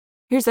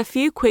Here's a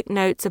few quick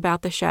notes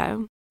about the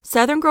show.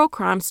 Southern Girl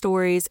Crime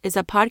Stories is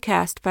a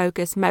podcast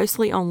focused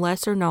mostly on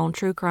lesser-known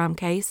true crime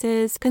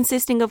cases,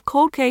 consisting of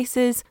cold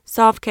cases,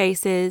 solved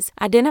cases,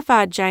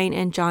 identified Jane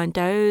and John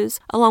Does,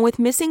 along with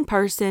missing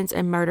persons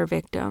and murder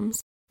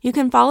victims. You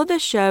can follow the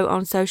show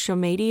on social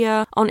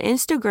media, on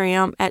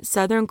Instagram at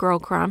Southern Girl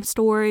Crime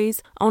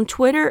Stories, on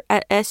Twitter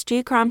at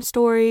SG Crime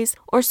Stories,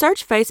 or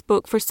search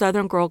Facebook for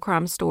Southern Girl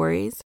Crime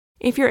Stories.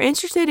 If you're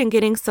interested in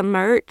getting some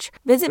merch,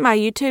 visit my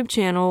YouTube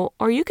channel,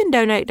 or you can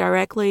donate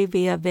directly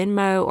via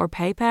Venmo or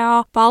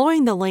PayPal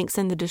following the links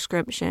in the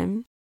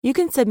description. You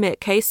can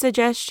submit case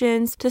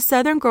suggestions to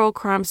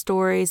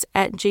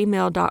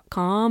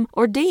southerngirlcrimestories@gmail.com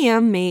or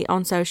DM me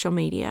on social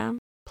media.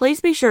 Please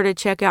be sure to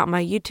check out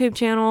my YouTube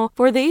channel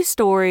for these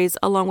stories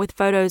along with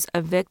photos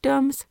of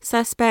victims,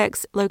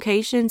 suspects,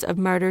 locations of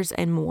murders,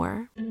 and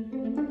more.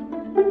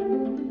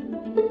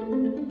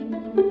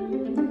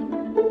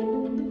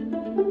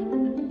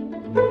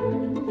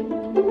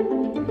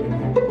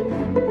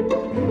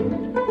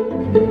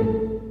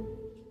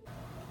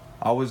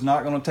 I was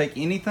not going to take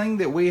anything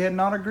that we had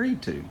not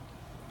agreed to.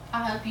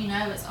 I hope you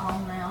know it's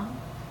on now.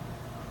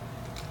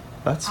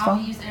 That's fine.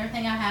 I'll use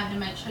everything I have to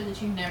make sure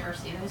that you never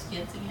see those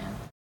kids again.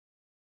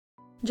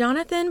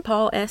 Jonathan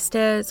Paul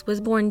Estes was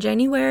born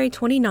January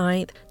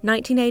 29,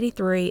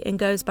 1983, and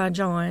goes by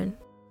John.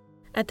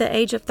 At the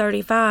age of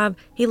 35,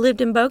 he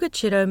lived in Boca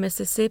Chico,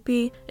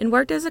 Mississippi, and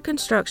worked as a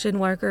construction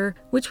worker,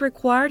 which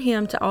required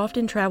him to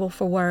often travel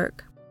for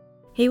work.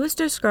 He was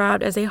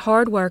described as a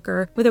hard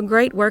worker with a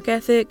great work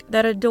ethic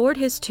that adored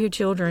his 2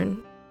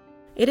 children.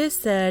 It is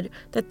said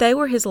that they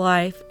were his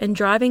life and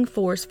driving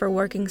force for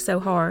working so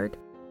hard.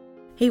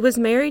 He was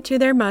married to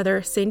their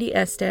mother, Cindy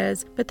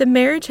Estes, but the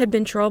marriage had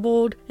been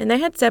troubled and they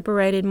had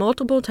separated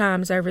multiple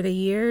times over the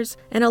years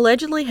and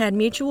allegedly had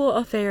mutual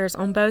affairs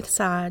on both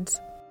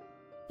sides.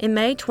 In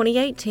May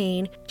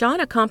 2018, John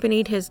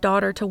accompanied his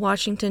daughter to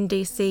Washington,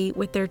 D.C.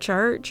 with their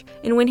church,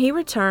 and when he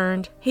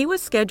returned, he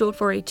was scheduled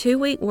for a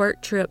 2-week work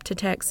trip to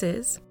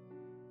Texas.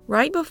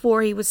 Right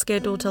before he was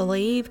scheduled to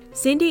leave,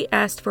 Cindy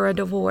asked for a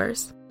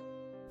divorce.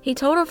 He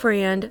told a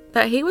friend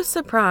that he was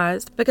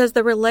surprised because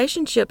the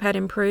relationship had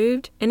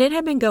improved and it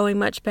had been going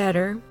much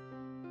better.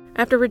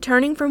 After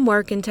returning from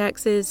work in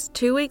Texas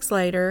 2 weeks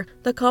later,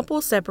 the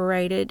couple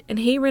separated and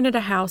he rented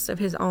a house of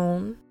his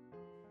own.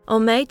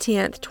 On May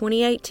 10,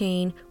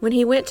 2018, when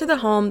he went to the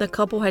home the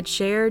couple had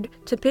shared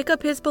to pick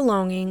up his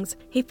belongings,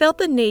 he felt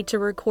the need to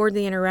record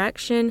the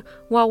interaction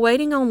while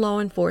waiting on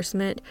law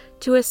enforcement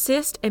to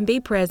assist and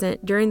be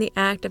present during the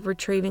act of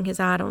retrieving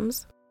his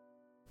items.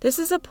 This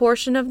is a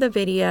portion of the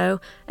video,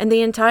 and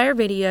the entire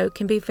video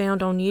can be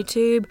found on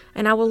YouTube,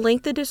 and I will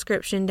link the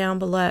description down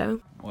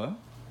below. Well,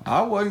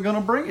 I wasn't going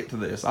to bring it to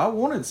this. I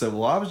wanted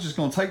civil. I was just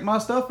going to take my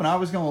stuff and I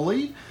was going to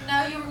leave.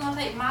 No, you were going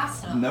to take my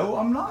stuff. No,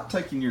 I'm not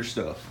taking your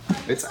stuff.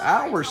 It's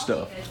our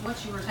stuff. It's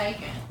what you were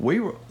taking. We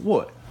were,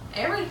 what?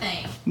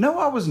 Everything. No,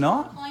 I was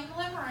not. Clean the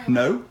living room.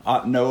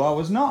 No, I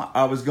was not.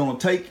 I was going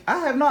to take,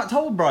 I have not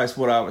told Bryce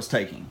what I was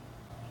taking.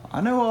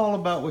 I know all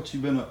about what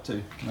you've been up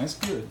to. That's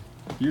good.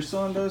 Your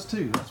son does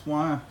too. That's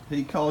why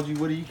he called you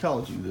what he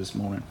called you this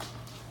morning.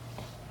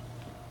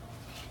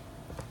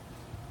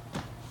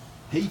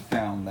 He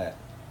found that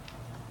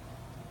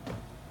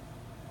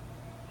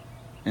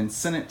and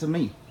sent it to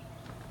me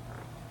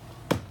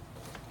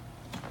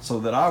so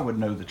that I would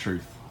know the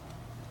truth.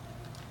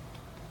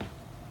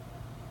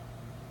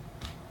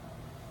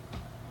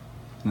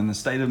 And in the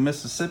state of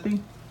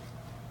Mississippi,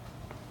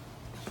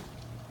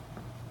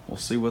 we'll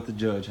see what the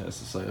judge has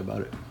to say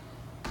about it.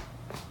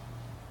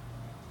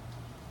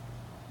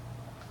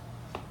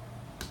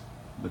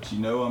 But you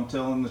know I'm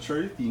telling the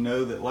truth. You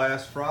know that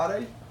last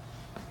Friday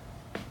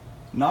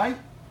night,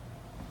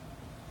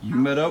 you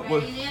met up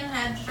with... You didn't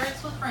have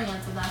drinks with friends,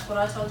 and that's what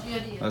I told you I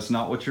did. That's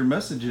not what your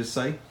messages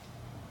say.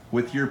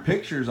 With your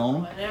pictures on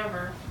them.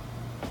 Whatever.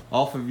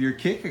 Off of your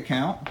Kik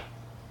account.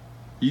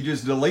 You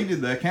just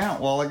deleted the account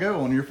a while ago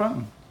on your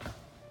phone.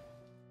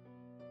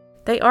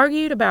 They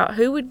argued about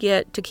who would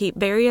get to keep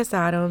various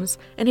items,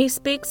 and he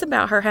speaks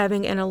about her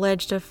having an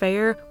alleged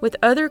affair with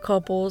other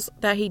couples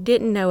that he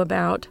didn't know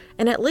about,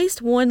 and at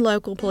least one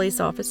local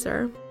police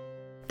officer.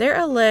 Their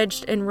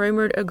alleged and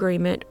rumored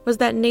agreement was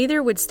that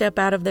neither would step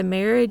out of the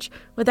marriage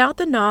without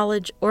the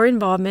knowledge or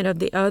involvement of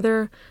the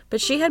other,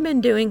 but she had been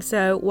doing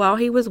so while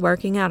he was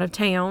working out of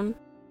town.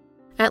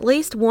 At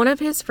least one of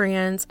his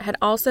friends had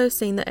also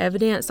seen the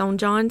evidence on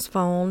John's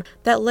phone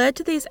that led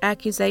to these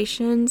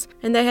accusations,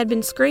 and they had been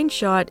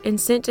screenshot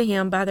and sent to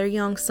him by their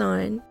young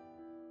son.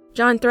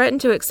 John threatened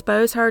to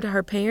expose her to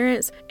her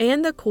parents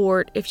and the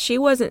court if she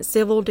wasn't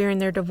civil during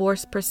their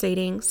divorce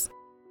proceedings.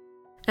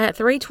 At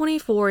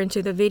 3:24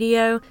 into the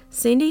video,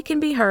 Cindy can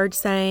be heard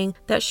saying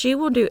that she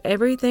will do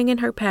everything in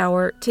her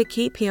power to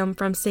keep him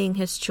from seeing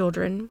his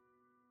children.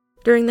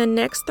 During the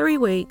next 3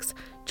 weeks,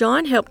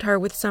 John helped her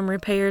with some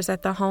repairs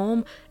at the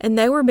home, and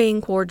they were being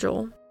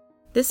cordial.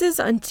 This is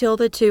until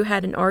the two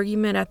had an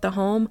argument at the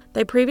home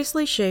they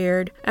previously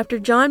shared after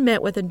John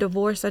met with a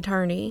divorce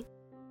attorney.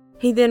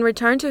 He then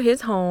returned to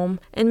his home,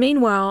 and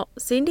meanwhile,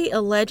 Cindy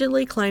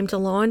allegedly claimed to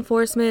law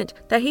enforcement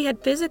that he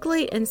had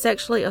physically and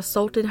sexually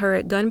assaulted her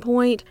at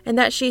gunpoint and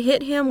that she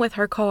hit him with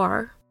her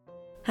car.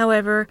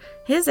 However,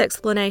 his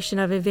explanation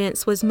of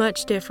events was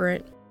much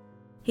different.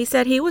 He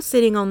said he was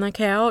sitting on the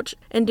couch,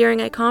 and during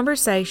a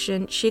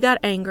conversation, she got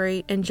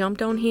angry and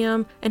jumped on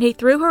him, and he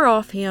threw her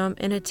off him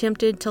and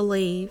attempted to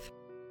leave.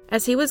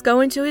 As he was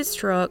going to his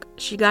truck,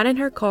 she got in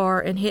her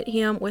car and hit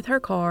him with her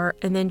car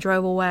and then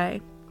drove away.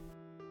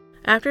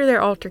 After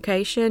their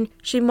altercation,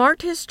 she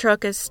marked his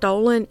truck as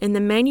stolen in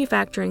the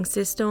manufacturing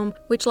system,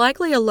 which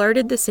likely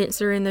alerted the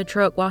sensor in the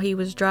truck while he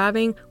was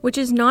driving, which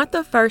is not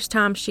the first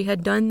time she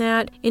had done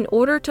that, in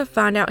order to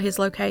find out his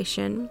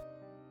location.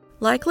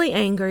 Likely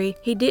angry,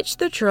 he ditched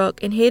the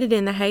truck and hid it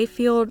in the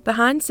hayfield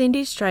behind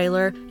Cindy's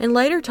trailer and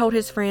later told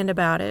his friend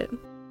about it.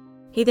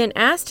 He then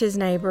asked his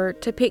neighbor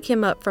to pick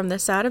him up from the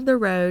side of the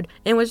road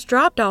and was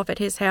dropped off at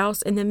his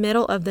house in the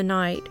middle of the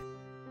night.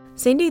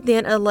 Cindy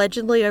then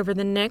allegedly over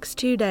the next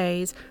 2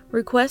 days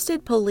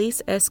requested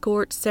police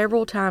escort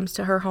several times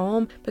to her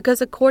home because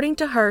according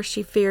to her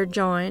she feared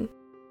John.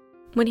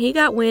 When he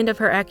got wind of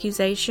her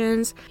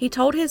accusations, he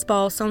told his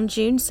boss on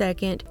June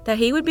 2nd that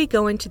he would be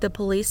going to the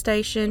police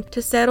station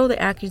to settle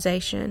the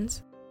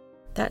accusations.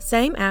 That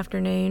same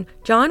afternoon,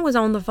 John was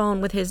on the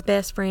phone with his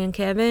best friend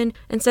Kevin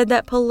and said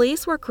that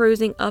police were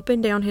cruising up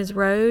and down his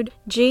road,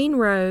 Jean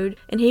Road,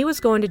 and he was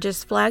going to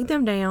just flag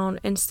them down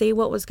and see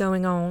what was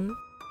going on.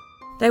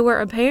 They were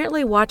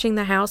apparently watching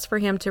the house for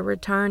him to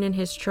return in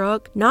his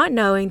truck, not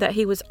knowing that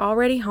he was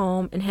already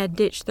home and had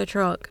ditched the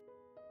truck.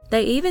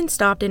 They even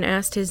stopped and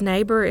asked his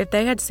neighbor if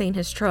they had seen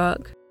his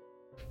truck.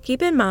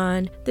 Keep in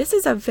mind, this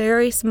is a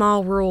very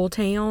small rural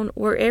town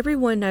where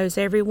everyone knows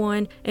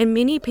everyone and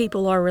many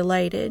people are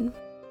related.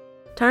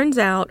 Turns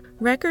out,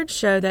 records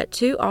show that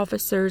 2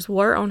 officers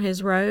were on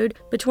his road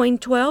between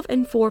 12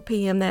 and 4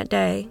 p.m. that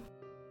day.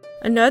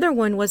 Another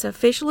one was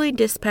officially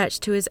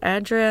dispatched to his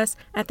address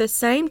at the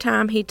same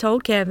time he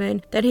told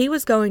Kevin that he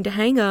was going to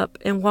hang up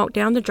and walk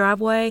down the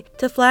driveway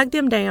to flag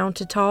them down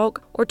to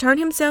talk or turn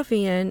himself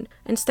in,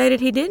 and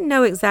stated he didn't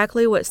know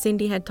exactly what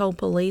Cindy had told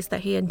police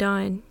that he had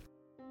done.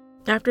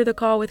 After the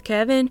call with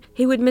Kevin,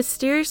 he would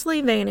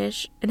mysteriously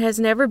vanish and has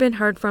never been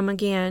heard from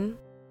again.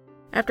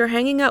 After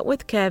hanging up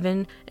with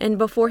Kevin and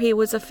before he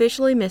was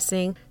officially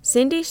missing,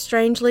 Cindy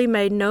strangely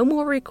made no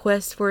more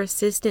requests for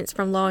assistance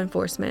from law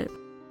enforcement.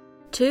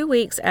 2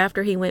 weeks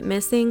after he went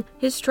missing,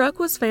 his truck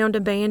was found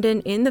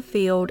abandoned in the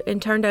field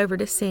and turned over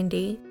to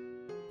Cindy.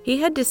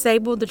 He had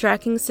disabled the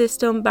tracking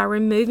system by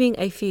removing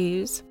a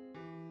fuse.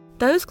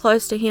 Those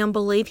close to him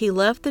believe he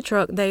left the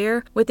truck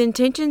there with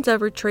intentions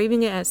of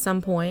retrieving it at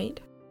some point.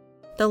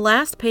 The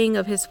last ping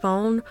of his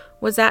phone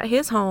was at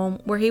his home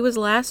where he was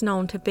last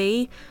known to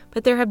be,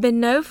 but there have been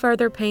no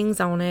further pings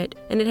on it,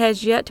 and it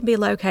has yet to be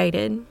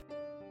located.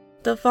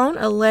 The phone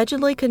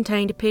allegedly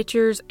contained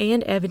pictures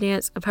and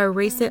evidence of her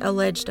recent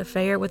alleged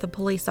affair with a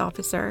police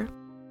officer.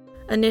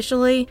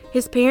 Initially,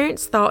 his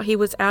parents thought he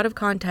was out of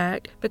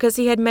contact because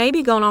he had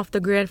maybe gone off the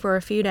grid for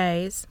a few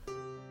days.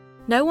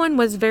 No one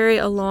was very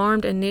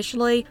alarmed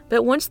initially,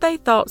 but once they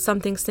thought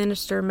something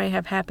sinister may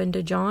have happened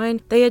to John,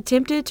 they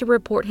attempted to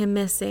report him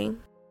missing.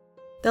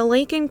 The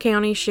Lincoln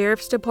County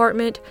Sheriff's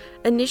Department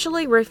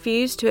initially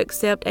refused to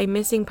accept a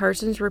missing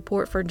persons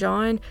report for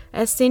John,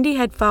 as Cindy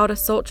had filed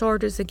assault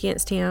charges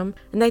against him,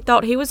 and they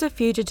thought he was a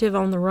fugitive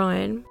on the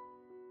run.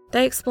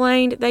 They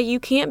explained that you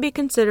can't be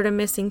considered a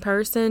missing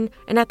person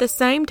and at the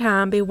same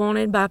time be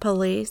wanted by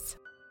police.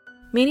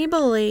 Many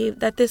believe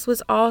that this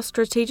was all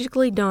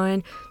strategically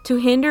done to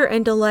hinder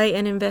and delay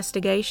an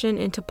investigation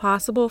into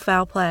possible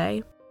foul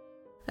play.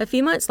 A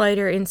few months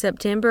later, in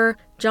September,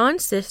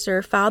 John's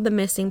sister filed the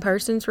missing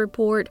persons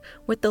report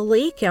with the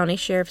Lee County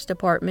Sheriff's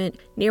Department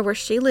near where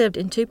she lived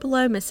in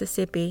Tupelo,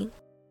 Mississippi.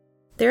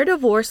 Their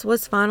divorce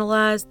was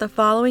finalized the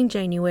following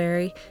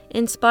January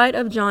in spite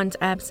of John's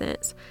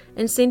absence,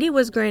 and Cindy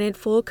was granted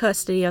full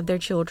custody of their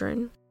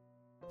children.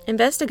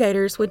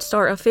 Investigators would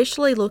start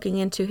officially looking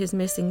into his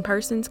missing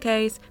persons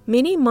case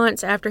many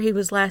months after he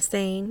was last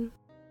seen.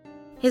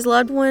 His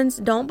loved ones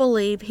don't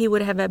believe he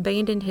would have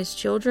abandoned his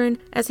children,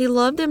 as he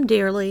loved them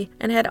dearly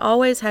and had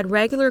always had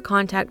regular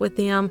contact with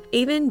them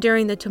even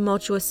during the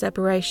tumultuous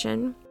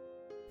separation.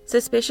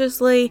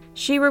 Suspiciously,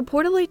 she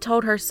reportedly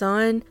told her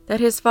son that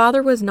his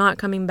father was not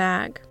coming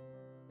back.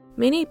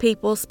 Many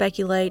people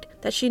speculate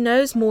that she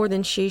knows more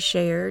than she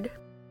shared.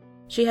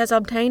 She has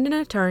obtained an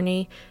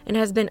attorney and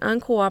has been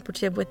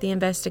uncooperative with the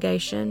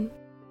investigation.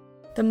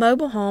 The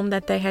mobile home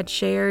that they had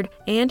shared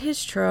and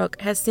his truck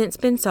has since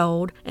been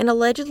sold and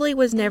allegedly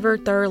was never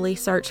thoroughly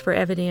searched for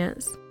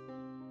evidence.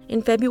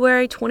 In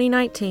February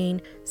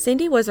 2019,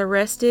 Cindy was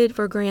arrested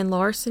for grand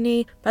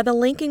larceny by the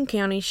Lincoln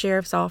County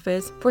Sheriff's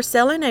Office for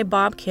selling a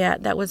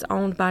bobcat that was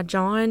owned by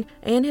John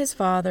and his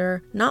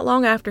father not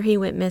long after he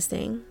went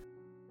missing.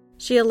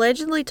 She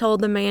allegedly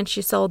told the man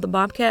she sold the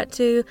bobcat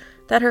to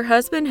that her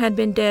husband had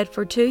been dead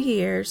for 2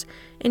 years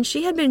and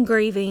she had been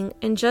grieving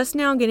and just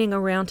now getting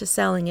around to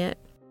selling it.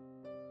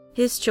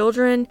 His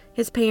children,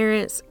 his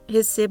parents,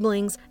 his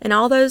siblings, and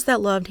all those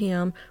that loved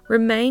him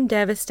remain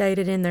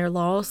devastated in their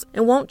loss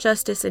and want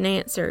justice and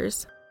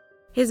answers.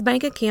 His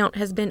bank account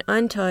has been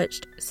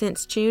untouched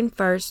since June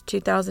 1st,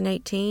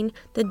 2018,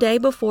 the day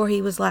before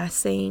he was last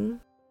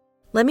seen.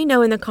 Let me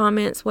know in the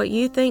comments what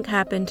you think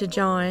happened to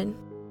John.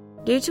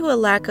 Due to a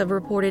lack of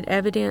reported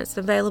evidence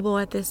available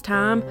at this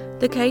time,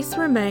 the case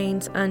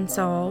remains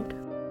unsolved.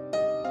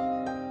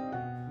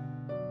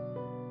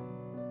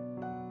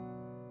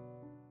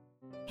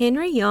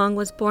 Henry Young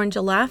was born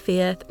July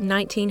 5,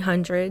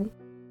 1900.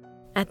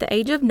 At the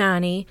age of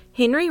 90,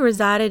 Henry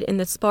resided in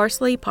the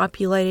sparsely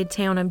populated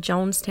town of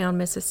Jonestown,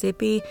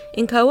 Mississippi,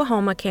 in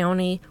Coahoma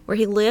County, where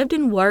he lived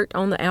and worked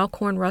on the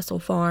Alcorn Russell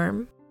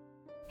farm.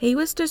 He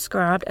was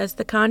described as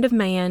the kind of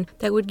man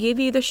that would give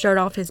you the shirt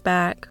off his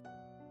back.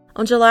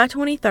 On July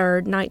 23,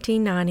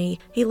 1990,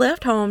 he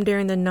left home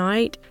during the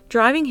night,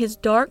 driving his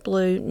dark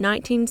blue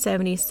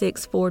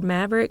 1976 Ford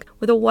Maverick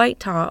with a white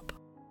top.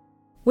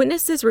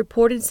 Witnesses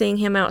reported seeing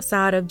him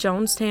outside of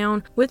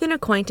Jonestown with an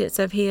acquaintance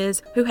of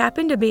his who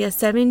happened to be a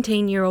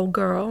 17-year-old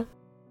girl.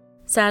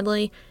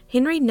 Sadly,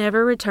 Henry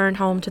never returned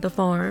home to the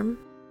farm.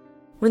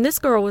 When this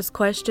girl was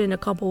questioned a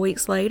couple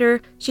weeks later,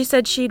 she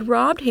said she'd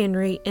robbed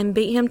Henry and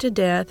beat him to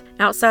death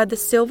outside the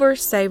Silver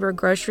Savor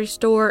grocery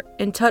store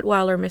in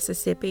Tutwiler,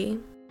 Mississippi.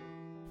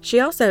 She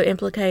also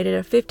implicated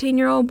a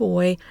 15-year-old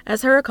boy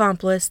as her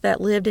accomplice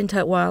that lived in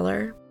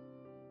Tutwiler.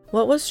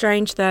 What was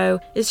strange,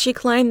 though, is she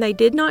claimed they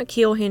did not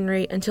kill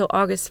Henry until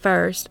August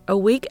 1st, a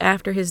week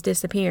after his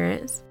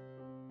disappearance.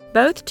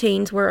 Both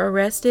teens were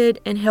arrested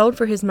and held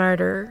for his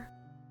murder.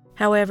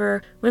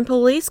 However, when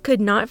police could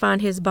not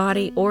find his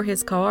body or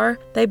his car,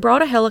 they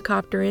brought a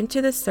helicopter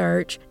into the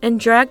search and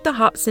dragged the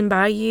Hobson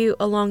Bayou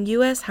along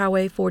U.S.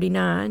 Highway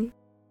 49.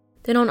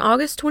 Then on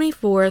August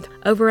 24th,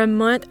 over a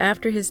month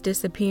after his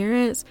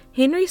disappearance,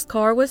 Henry's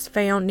car was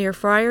found near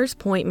Friars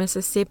Point,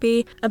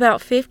 Mississippi,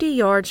 about 50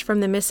 yards from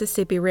the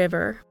Mississippi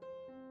River.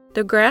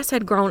 The grass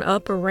had grown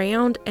up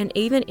around and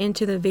even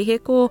into the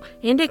vehicle,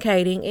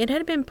 indicating it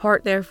had been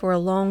parked there for a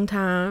long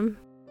time.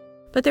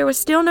 But there was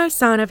still no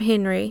sign of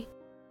Henry.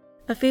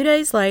 A few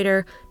days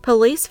later,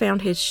 police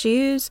found his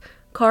shoes,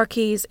 car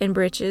keys, and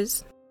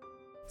breeches.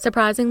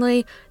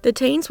 Surprisingly, the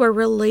teens were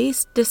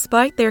released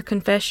despite their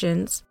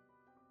confessions.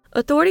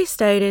 Authorities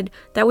stated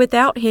that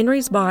without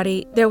Henry's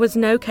body, there was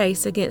no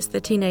case against the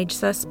teenage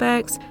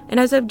suspects, and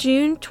as of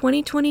June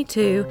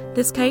 2022,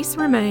 this case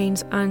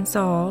remains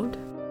unsolved.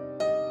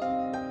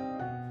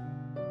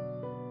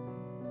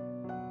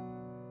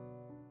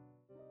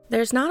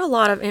 There's not a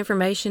lot of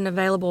information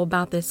available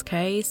about this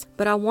case,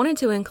 but I wanted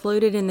to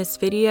include it in this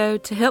video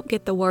to help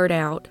get the word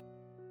out.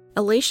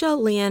 Alicia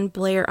Lynn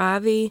Blair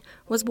Ivy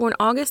was born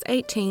August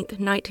 18,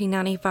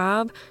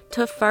 1995,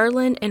 to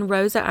Ferland and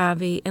Rosa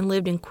Ivy and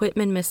lived in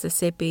Quitman,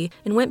 Mississippi,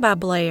 and went by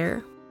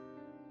Blair.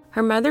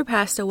 Her mother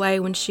passed away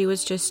when she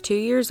was just 2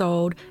 years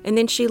old, and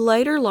then she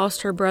later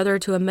lost her brother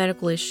to a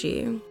medical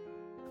issue.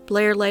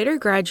 Blair later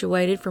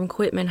graduated from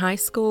Quitman High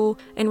School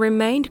and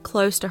remained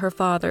close to her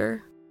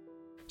father.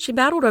 She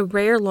battled a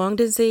rare lung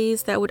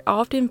disease that would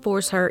often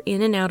force her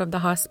in and out of the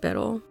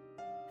hospital.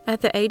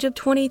 At the age of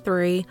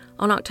 23,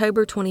 on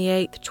October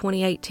 28,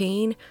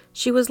 2018,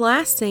 she was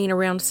last seen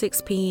around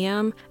 6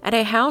 p.m. at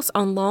a house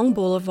on Long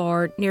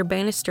Boulevard near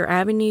Bannister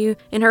Avenue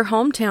in her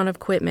hometown of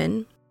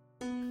Quitman.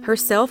 Her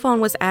cell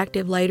phone was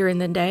active later in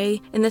the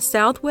day in the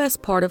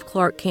southwest part of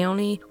Clark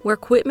County, where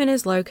Quitman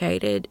is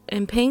located,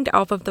 and pinged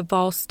off of the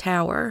Voss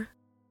Tower.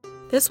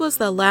 This was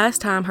the last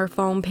time her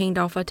phone pinged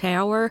off a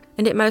tower,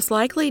 and it most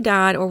likely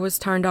died or was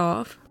turned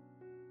off.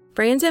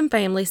 Friends and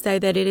family say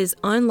that it is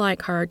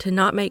unlike her to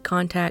not make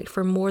contact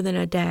for more than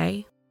a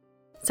day.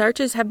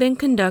 Searches have been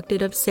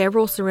conducted of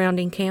several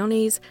surrounding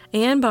counties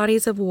and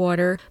bodies of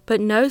water, but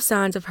no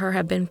signs of her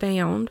have been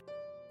found.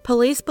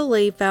 Police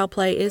believe foul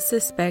play is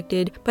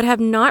suspected, but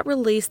have not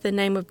released the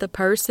name of the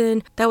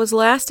person that was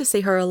last to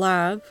see her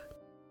alive.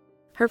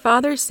 Her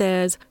father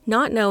says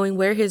not knowing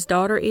where his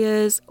daughter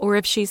is or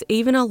if she's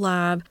even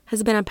alive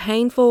has been a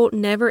painful,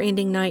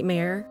 never-ending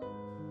nightmare.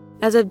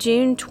 As of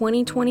June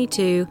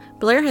 2022,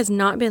 Blair has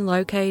not been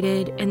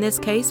located, and this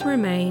case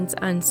remains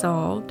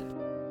unsolved.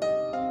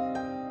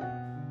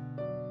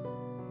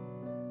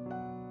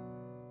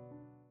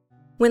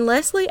 When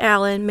Leslie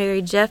Allen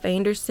married Jeff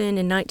Anderson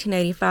in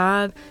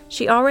 1985,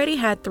 she already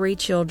had 3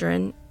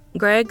 children,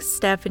 Greg,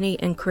 Stephanie,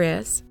 and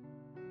Chris.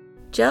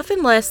 Jeff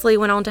and Leslie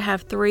went on to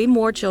have 3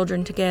 more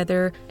children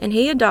together, and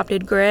he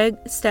adopted Greg,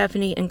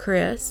 Stephanie, and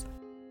Chris.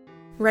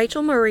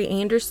 Rachel Marie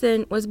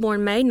Anderson was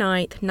born May 9,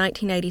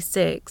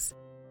 1986.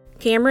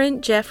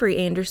 Cameron Jeffrey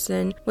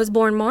Anderson was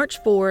born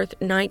March 4,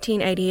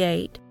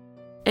 1988.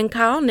 And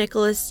Kyle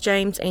Nicholas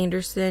James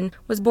Anderson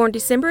was born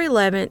December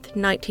 11,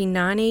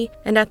 1990,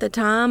 and at the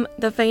time,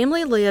 the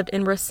family lived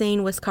in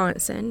Racine,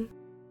 Wisconsin.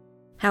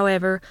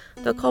 However,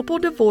 the couple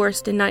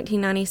divorced in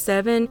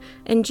 1997,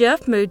 and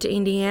Jeff moved to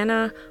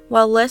Indiana,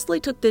 while Leslie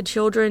took the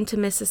children to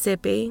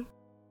Mississippi.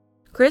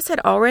 Chris had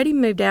already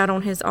moved out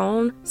on his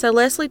own, so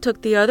Leslie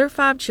took the other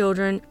 5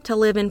 children to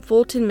live in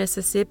Fulton,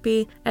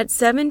 Mississippi at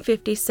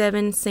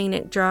 757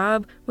 Scenic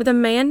Drive with a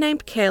man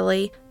named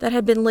Kelly that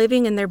had been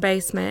living in their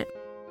basement.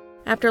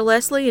 After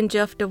Leslie and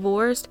Jeff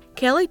divorced,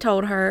 Kelly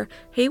told her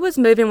he was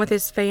moving with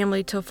his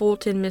family to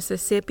Fulton,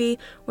 Mississippi,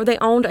 where they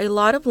owned a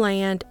lot of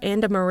land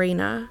and a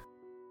marina.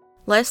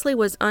 Leslie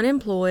was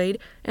unemployed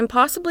and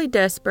possibly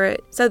desperate,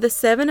 so the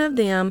 7 of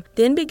them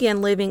then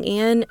began living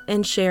in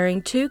and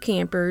sharing 2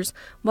 campers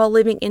while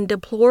living in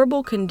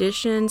deplorable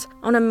conditions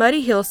on a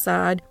muddy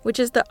hillside, which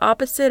is the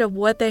opposite of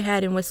what they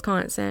had in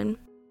Wisconsin.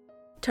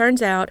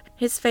 Turns out,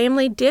 his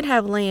family did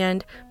have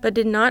land but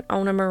did not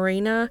own a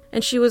marina,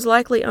 and she was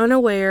likely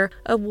unaware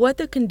of what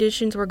the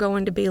conditions were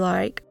going to be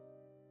like.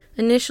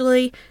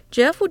 Initially,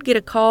 Jeff would get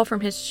a call from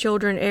his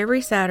children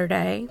every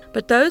Saturday,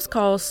 but those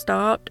calls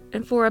stopped,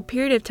 and for a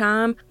period of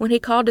time, when he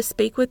called to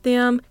speak with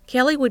them,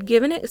 Kelly would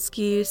give an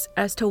excuse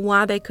as to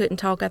why they couldn't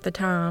talk at the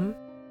time.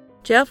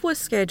 Jeff was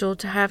scheduled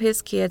to have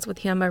his kids with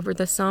him over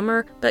the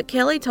summer, but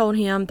Kelly told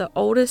him the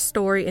oldest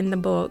story in the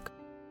book.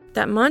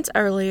 That months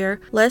earlier,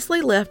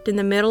 Leslie left in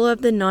the middle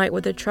of the night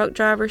with a truck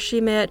driver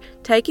she met,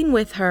 taking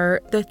with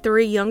her the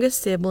 3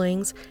 youngest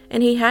siblings,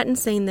 and he hadn't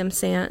seen them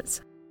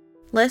since.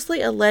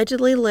 Leslie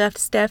allegedly left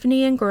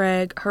Stephanie and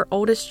Greg, her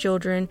oldest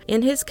children,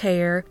 in his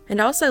care, and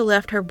also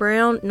left her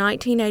brown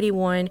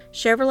 1981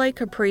 Chevrolet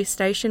Caprice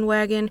station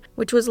wagon,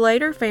 which was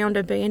later found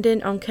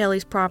abandoned on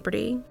Kelly's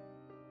property.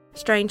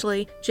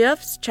 Strangely,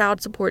 Jeff's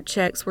child support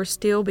checks were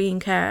still being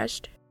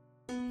cashed.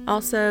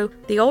 Also,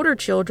 the older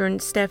children,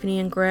 Stephanie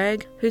and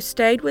Greg, who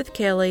stayed with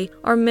Kelly,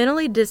 are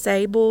mentally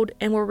disabled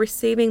and were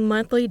receiving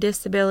monthly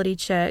disability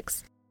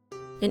checks.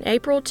 In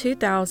April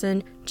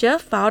 2000,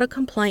 Jeff filed a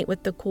complaint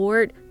with the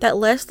court that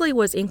Leslie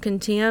was in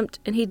contempt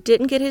and he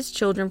didn't get his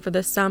children for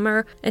the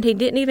summer and he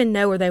didn't even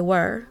know where they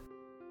were.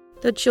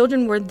 The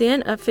children were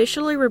then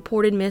officially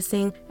reported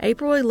missing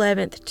April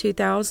 11,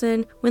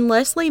 2000, when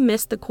Leslie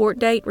missed the court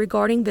date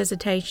regarding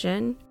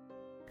visitation.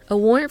 A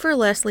warrant for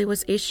Leslie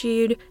was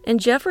issued, and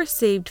Jeff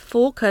received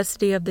full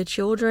custody of the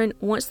children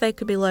once they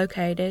could be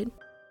located.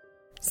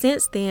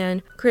 Since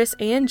then, Chris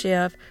and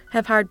Jeff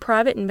have hired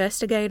private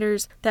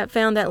investigators that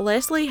found that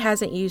Leslie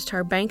hasn't used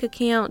her bank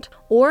account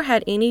or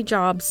had any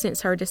jobs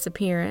since her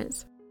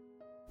disappearance.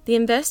 The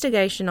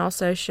investigation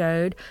also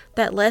showed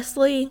that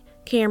Leslie,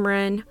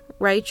 Cameron,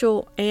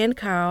 Rachel, and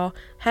Kyle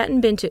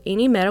hadn't been to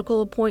any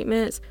medical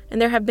appointments,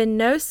 and there have been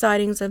no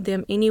sightings of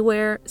them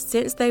anywhere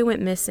since they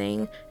went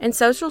missing, and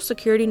social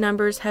security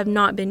numbers have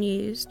not been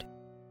used.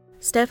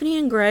 Stephanie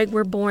and Greg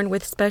were born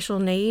with special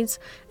needs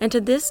and to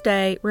this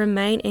day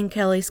remain in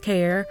Kelly's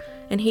care,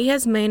 and he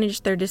has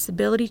managed their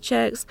disability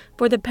checks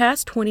for the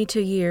past 22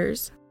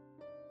 years.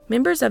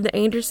 Members of the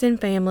Anderson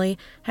family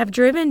have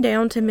driven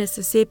down to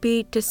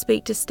Mississippi to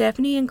speak to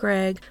Stephanie and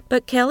Greg,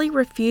 but Kelly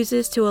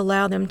refuses to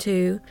allow them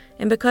to,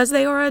 and because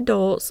they are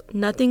adults,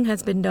 nothing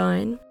has been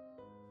done.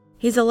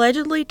 He's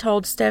allegedly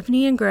told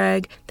Stephanie and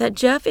Greg that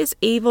Jeff is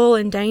evil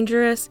and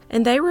dangerous,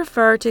 and they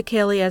refer to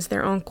Kelly as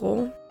their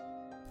uncle.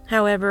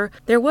 However,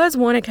 there was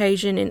one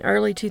occasion in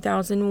early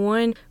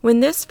 2001 when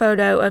this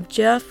photo of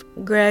Jeff,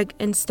 Greg,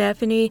 and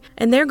Stephanie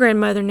and their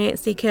grandmother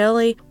Nancy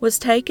Kelly was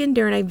taken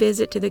during a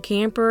visit to the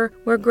camper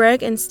where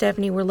Greg and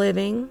Stephanie were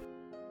living.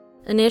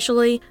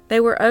 Initially, they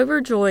were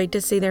overjoyed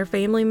to see their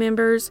family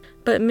members,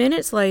 but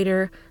minutes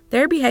later,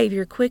 their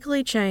behavior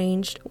quickly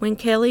changed when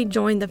Kelly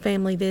joined the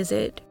family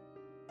visit.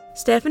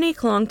 Stephanie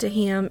clung to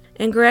him,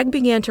 and Greg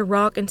began to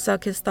rock and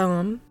suck his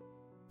thumb.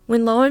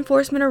 When law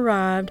enforcement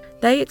arrived,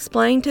 they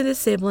explained to the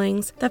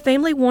siblings the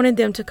family wanted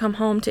them to come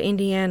home to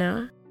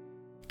Indiana.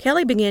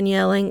 Kelly began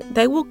yelling,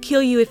 "They will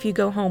kill you if you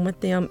go home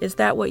with them. Is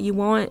that what you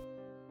want?"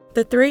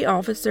 The 3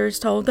 officers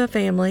told the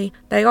family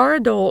they are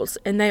adults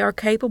and they are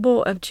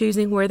capable of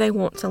choosing where they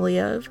want to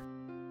live,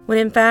 when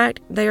in fact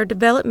they are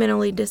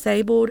developmentally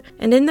disabled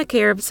and in the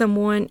care of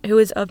someone who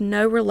is of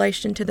no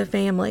relation to the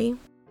family.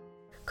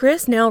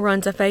 Chris now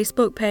runs a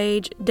Facebook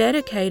page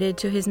dedicated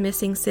to his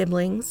missing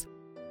siblings.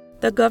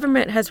 The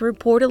government has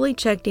reportedly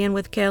checked in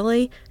with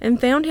Kelly and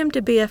found him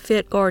to be a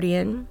fit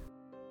guardian.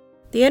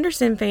 The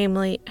Anderson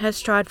family has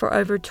tried for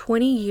over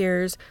 20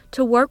 years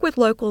to work with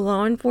local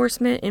law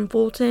enforcement in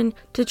Fulton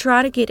to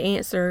try to get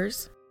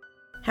answers.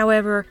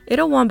 However,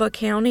 Itawamba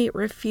County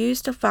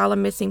refused to file a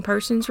missing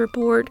persons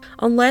report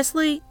on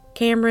Leslie,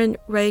 Cameron,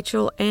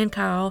 Rachel, and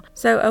Kyle,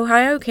 so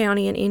Ohio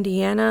County in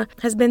Indiana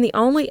has been the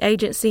only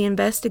agency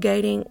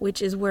investigating,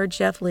 which is where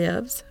Jeff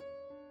lives.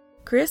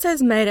 Chris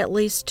has made at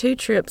least 2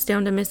 trips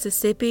down to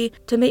Mississippi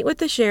to meet with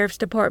the sheriff's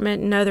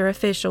department and other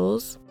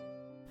officials.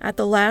 At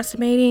the last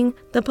meeting,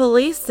 the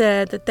police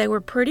said that they were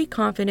pretty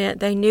confident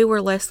they knew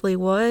where Leslie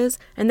was,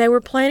 and they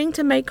were planning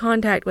to make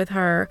contact with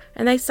her,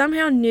 and they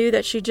somehow knew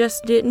that she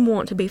just didn't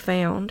want to be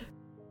found.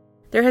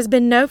 There has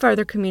been no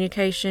further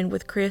communication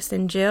with Chris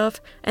and Jeff,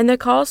 and the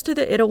calls to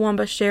the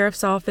Itawamba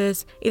Sheriff's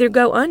Office either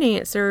go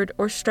unanswered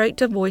or straight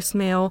to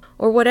voicemail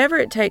or whatever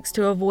it takes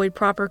to avoid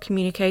proper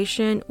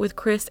communication with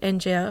Chris and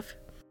Jeff.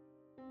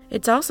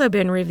 It's also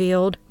been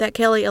revealed that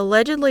Kelly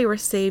allegedly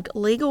received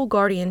legal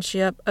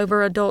guardianship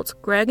over adults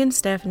Greg and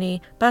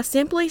Stephanie by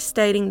simply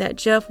stating that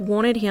Jeff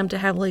wanted him to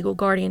have legal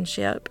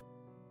guardianship.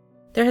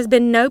 There has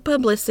been no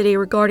publicity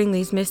regarding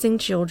these missing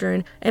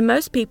children, and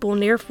most people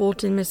near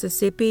Fulton,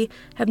 Mississippi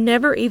have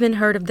never even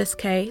heard of this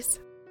case.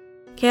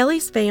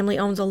 Kelly's family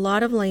owns a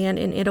lot of land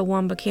in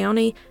Itawamba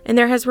County, and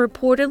there has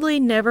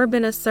reportedly never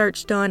been a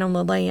search done on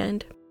the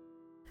land.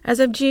 As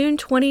of June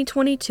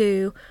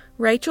 2022,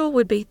 Rachel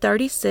would be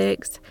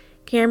 36,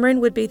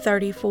 Cameron would be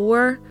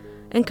 34,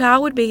 and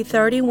Kyle would be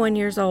 31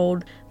 years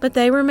old, but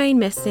they remain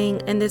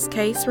missing and this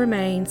case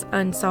remains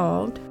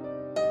unsolved.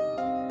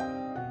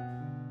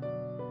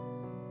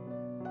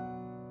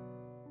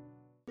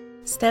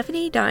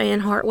 Stephanie Diane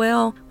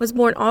Hartwell was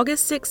born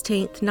August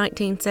 16,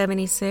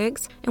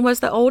 1976, and was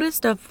the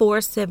oldest of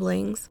 4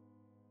 siblings.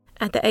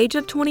 At the age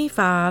of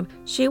 25,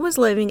 she was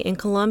living in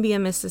Columbia,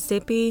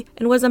 Mississippi,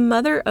 and was a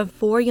mother of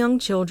 4 young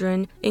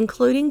children,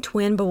 including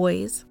twin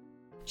boys.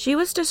 She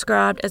was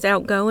described as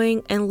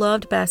outgoing and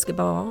loved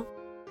basketball.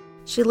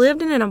 She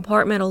lived in an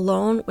apartment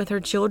alone with her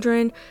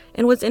children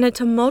and was in a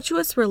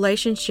tumultuous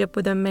relationship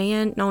with a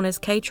man known as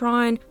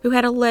Catron, who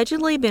had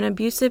allegedly been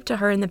abusive to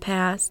her in the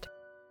past.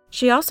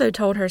 She also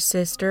told her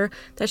sister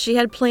that she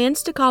had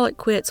plans to call it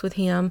quits with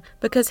him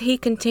because he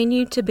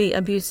continued to be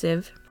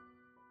abusive.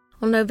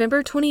 On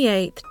November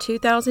 28,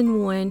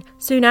 2001,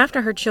 soon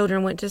after her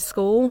children went to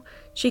school,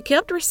 she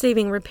kept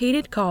receiving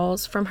repeated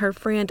calls from her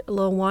friend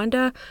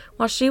LaWanda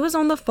while she was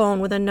on the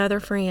phone with another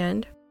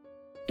friend.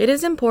 It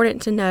is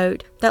important to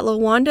note that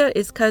LaWanda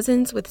is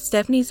cousins with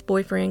Stephanie's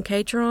boyfriend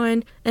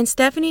Catron, and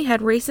Stephanie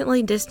had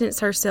recently distanced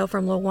herself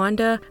from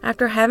LaWanda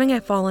after having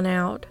a falling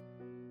out.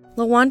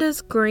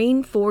 LaWanda's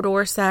green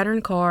 4-door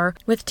Saturn car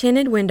with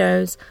tinted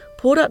windows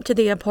pulled up to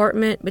the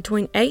apartment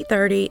between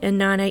 8:30 and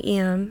 9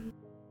 a.m.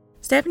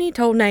 Stephanie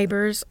told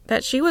neighbors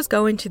that she was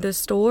going to the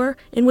store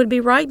and would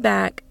be right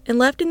back, and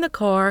left in the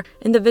car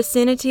in the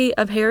vicinity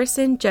of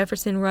Harrison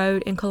Jefferson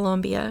Road in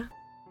Columbia.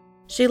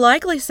 She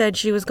likely said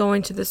she was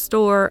going to the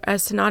store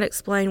as to not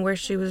explain where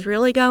she was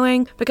really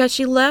going because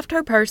she left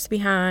her purse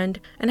behind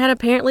and had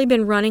apparently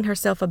been running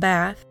herself a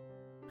bath.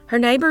 Her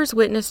neighbors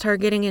witnessed her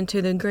getting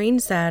into the green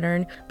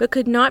Saturn but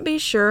could not be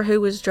sure who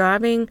was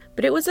driving,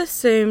 but it was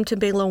assumed to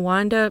be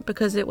LaWanda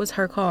because it was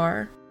her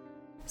car.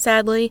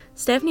 Sadly,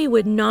 Stephanie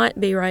would not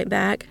be right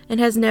back and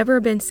has never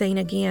been seen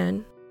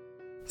again.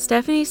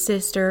 Stephanie's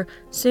sister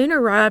soon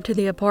arrived to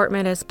the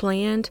apartment as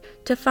planned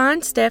to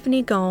find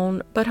Stephanie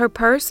gone, but her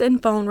purse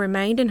and phone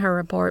remained in her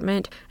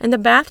apartment and the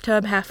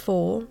bathtub half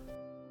full.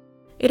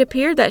 It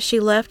appeared that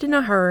she left in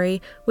a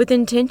hurry with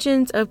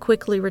intentions of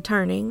quickly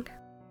returning.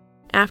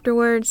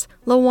 Afterwards,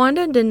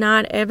 LaWanda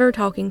denied ever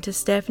talking to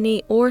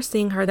Stephanie or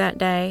seeing her that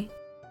day.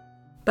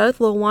 Both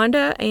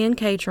LaWanda and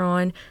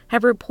Catron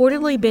have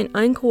reportedly been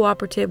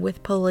uncooperative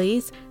with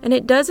police, and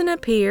it doesn't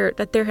appear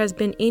that there has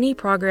been any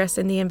progress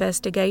in the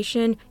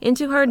investigation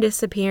into her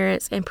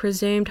disappearance and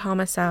presumed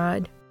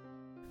homicide.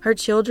 Her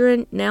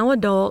children, now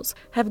adults,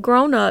 have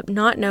grown up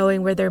not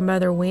knowing where their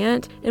mother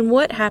went and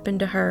what happened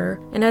to her,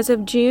 and as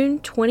of June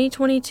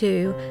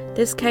 2022,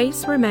 this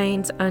case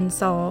remains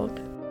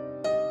unsolved.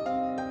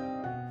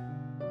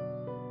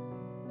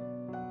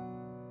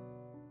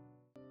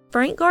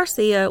 Frank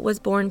Garcia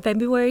was born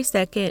February 2,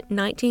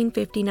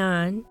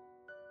 1959.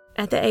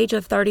 At the age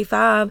of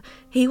 35,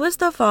 he was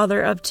the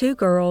father of 2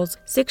 girls,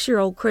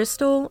 6-year-old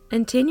Crystal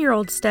and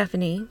 10-year-old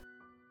Stephanie.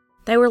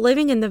 They were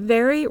living in the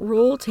very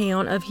rural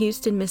town of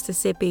Houston,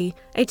 Mississippi,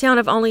 a town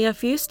of only a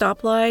few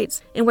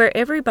stoplights and where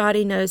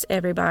everybody knows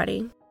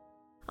everybody.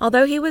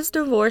 Although he was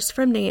divorced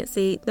from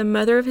Nancy, the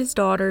mother of his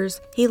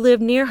daughters, he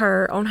lived near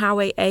her on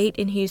Highway 8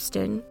 in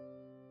Houston.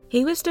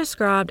 He was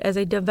described as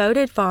a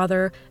devoted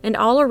father and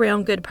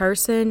all-around good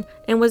person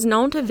and was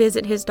known to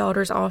visit his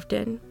daughters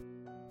often.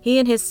 He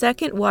and his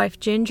second wife,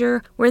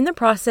 Ginger, were in the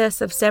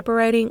process of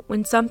separating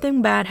when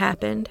something bad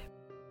happened.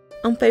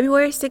 On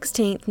February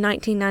 16,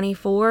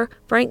 1994,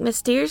 Frank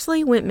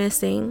mysteriously went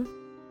missing.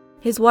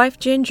 His wife,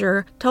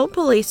 Ginger, told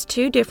police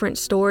 2 different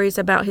stories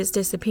about his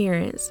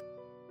disappearance.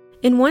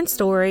 In one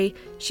story,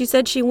 she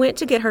said she went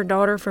to get her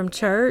daughter from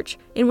church,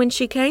 and when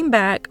she came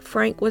back,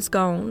 Frank was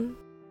gone.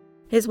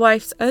 His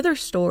wife's other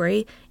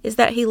story is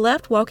that he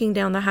left walking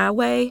down the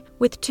highway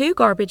with 2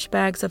 garbage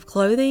bags of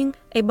clothing,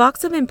 a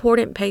box of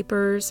important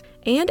papers,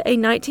 and a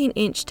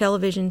 19-inch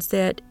television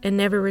set and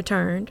never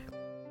returned.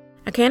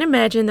 I can't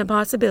imagine the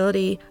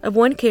possibility of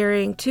one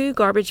carrying 2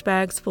 garbage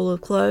bags full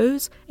of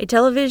clothes, a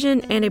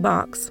television, and a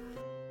box.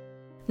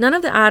 None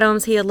of the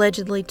items he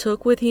allegedly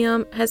took with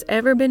him has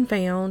ever been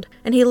found,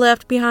 and he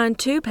left behind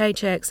 2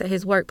 paychecks at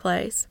his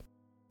workplace.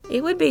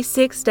 It would be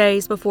 6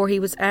 days before he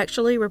was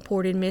actually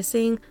reported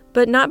missing,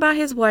 but not by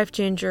his wife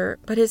Ginger,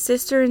 but his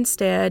sister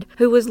instead,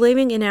 who was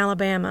living in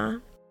Alabama.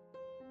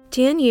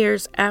 10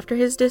 years after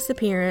his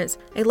disappearance,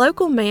 a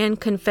local man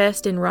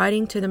confessed in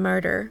writing to the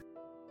murder.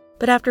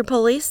 But after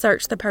police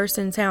searched the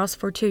person's house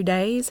for 2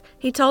 days,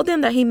 he told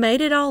them that he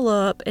made it all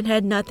up and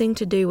had nothing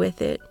to do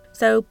with it.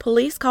 So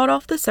police called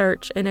off the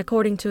search, and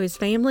according to his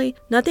family,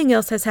 nothing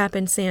else has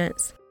happened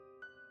since.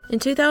 In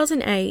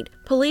 2008,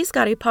 police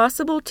got a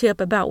possible tip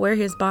about where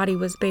his body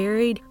was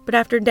buried, but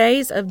after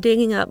days of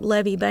digging up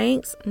levee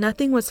banks,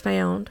 nothing was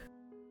found.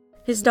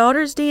 His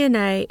daughter's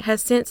DNA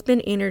has since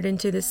been entered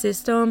into the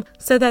system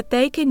so that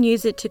they can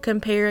use it to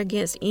compare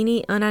against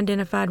any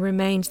unidentified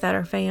remains that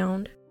are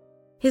found.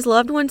 His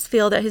loved ones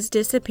feel that his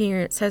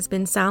disappearance has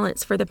been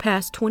silenced for the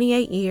past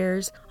 28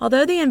 years,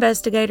 although the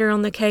investigator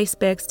on the case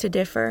begs to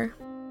differ.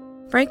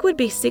 Frank would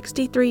be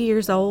 63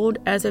 years old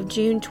as of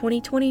June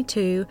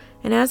 2022,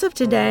 and as of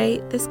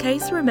today, this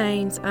case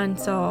remains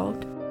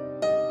unsolved.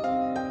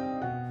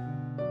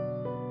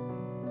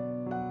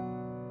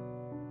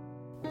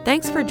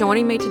 Thanks for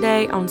joining me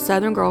today on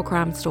Southern Girl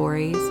Crime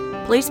Stories.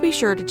 Please be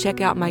sure to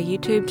check out my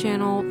YouTube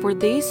channel for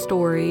these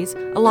stories,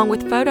 along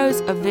with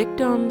photos of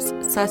victims,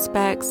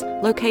 suspects,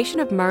 location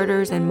of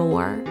murders, and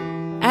more.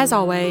 As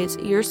always,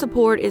 your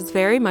support is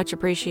very much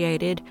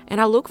appreciated, and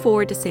I look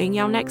forward to seeing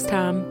y'all next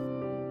time.